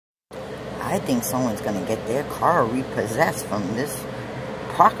I think someone's going to get their car repossessed from this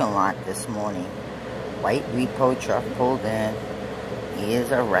parking lot this morning. White repo truck pulled in. He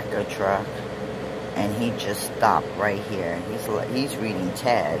is a wrecker truck. And he just stopped right here. He's reading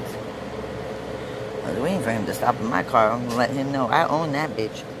tags. I was waiting for him to stop in my car and let him know I own that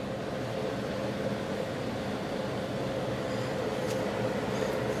bitch.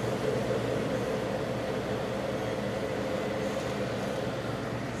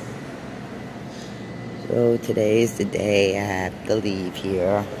 So today is the day I have to leave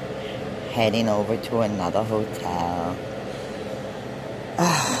here, heading over to another hotel.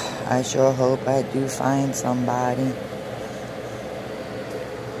 I sure hope I do find somebody.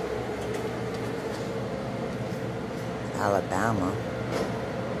 Alabama.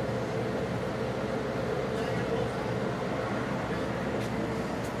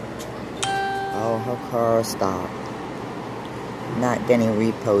 Oh, her car stopped. Not getting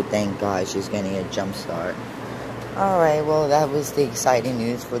repoed, thank God. She's getting a jump start. Alright, well, that was the exciting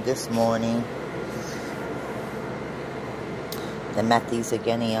news for this morning. The Methis are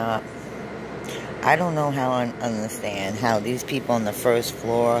getting up. I don't know how I understand how these people on the first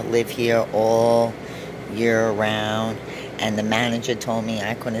floor live here all year round. And the manager told me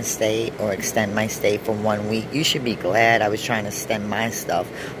I couldn't stay or extend my stay for 1 week. You should be glad I was trying to extend my stuff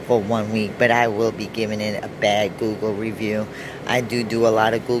for 1 week. But I will be giving it a bad Google review. I do a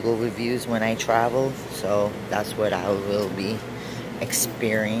lot of Google reviews when I travel. So that's what I will be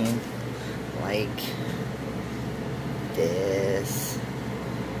experiencing. Like this.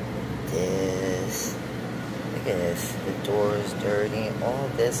 Look at this. The door is dirty. All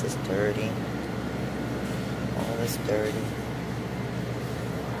this is dirty. All this dirty.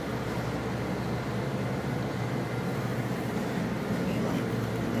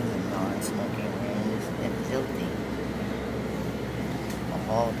 Non-smoking rooms. They're filthy.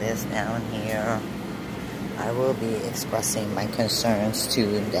 All this down here. I will be expressing my concerns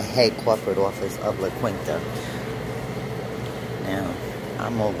to the head corporate office of La Quinta. Now,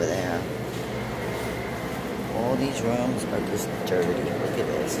 I'm over there. All these rooms are just dirty. Look at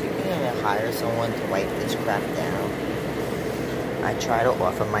this. You can even hire someone to wipe this crap down. I try to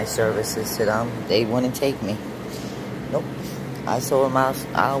offer my services to them. They wouldn't take me. Nope. I told them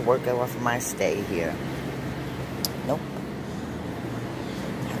I'll work off my stay here. Nope.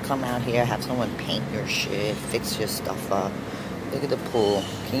 I come out here, have someone paint your shit, fix your stuff up. Look at the pool.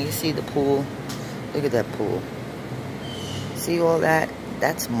 Can you see the pool? Look at that pool. See all that?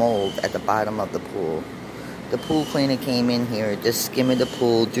 That's mold at the bottom of the pool. The pool cleaner came in here, just skimmed the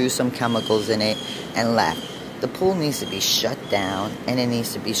pool, threw some chemicals in it, and left. The pool needs to be shut down, and it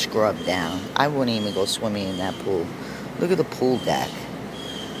needs to be scrubbed down. I wouldn't even go swimming in that pool. Look at the pool deck.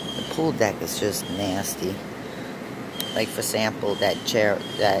 The pool deck is just nasty. Like, for example, that chair,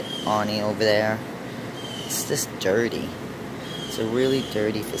 that awning over there, it's just dirty. It's a really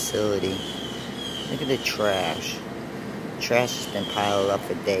dirty facility. Look at the trash. Trash has been piled up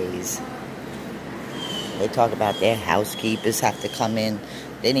for days. They talk about their housekeepers have to come in.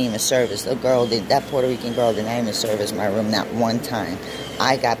 They didn't even service. The girl, that Puerto Rican girl did not even service my room, not one time.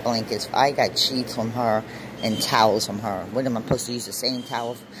 I got blankets. I got sheets from her and towels from her. What am I supposed to use? The same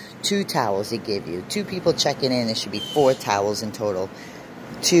towel? 2 towels they give you. 2 people checking in. It should be 4 towels in total.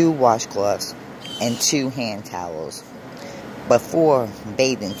 2 washcloths and 2 hand towels. But 4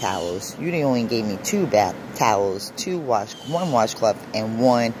 bathing towels. You only gave me 2 bath towels, 1 washcloth, and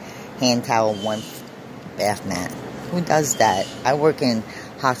 1 hand towel, 1 bath mat. Who does that? I work in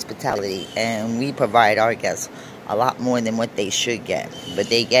hospitality, and we provide our guests a lot more than what they should get. But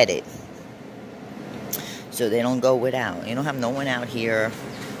they get it. So they don't go without. You don't have no one out here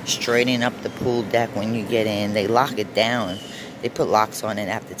straightening up the pool deck when you get in. They lock it down. They put locks on it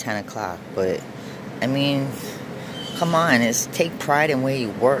after 10 o'clock. But, I mean, come on. Take pride in where you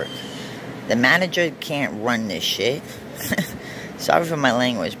work. The manager can't run this shit. Sorry for my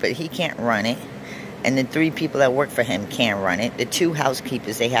language, but he can't run it. And the 3 people that work for him can't run it. The 2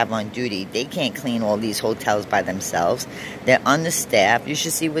 housekeepers they have on duty, they can't clean all these hotels by themselves. They're understaffed. You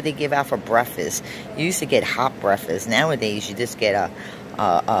should see what they give out for breakfast. You used to get hot breakfast. Nowadays, you just get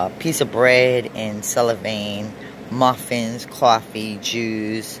a piece of bread and cellophane, muffins, coffee,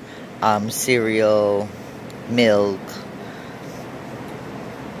 juice, cereal, milk.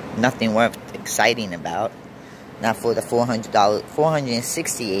 Nothing worth exciting about. Not for the $400,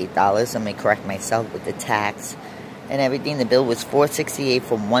 $468. Let me correct myself with the tax and everything. The bill was $468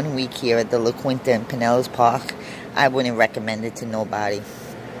 for 1 week here at the La Quinta in Pinellas Park. I wouldn't recommend it to nobody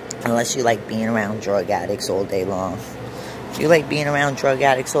unless you like being around drug addicts all day long. If you like being around drug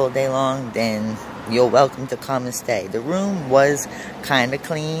addicts all day long, then you're welcome to come and stay. The room was kind of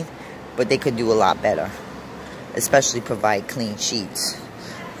clean, But they could do a lot better. Especially provide clean sheets.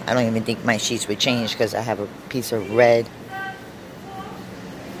 I don't even think my sheets would change because I have a piece of red.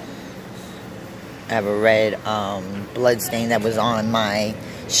 I have a red blood stain that was on my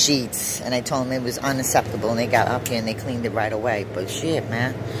sheets. And I told them it was unacceptable. And they got up here and they cleaned it right away. But shit,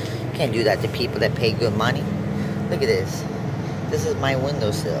 man. You can't do that to people that pay good money. Look at this. This is my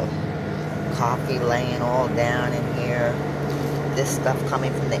windowsill. Coffee laying all down in here. This stuff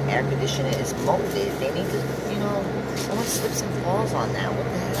coming from the air conditioner is molded. They need to, you know, someone slips and falls on that. What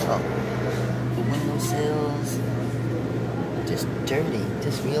the hell? The windowsills. Just dirty.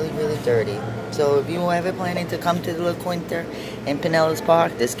 Just really, really dirty. So if you're ever planning to come to the La Quinta in Pinellas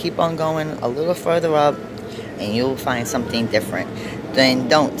Park, just keep on going a little further up and you'll find something different. Then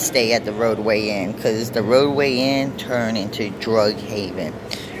don't stay at the Rodeway Inn, because the Rodeway Inn turned into drug haven.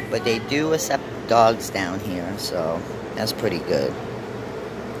 But they do accept dogs down here, so that's pretty good.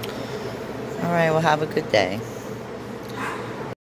 Alright, well, have a good day.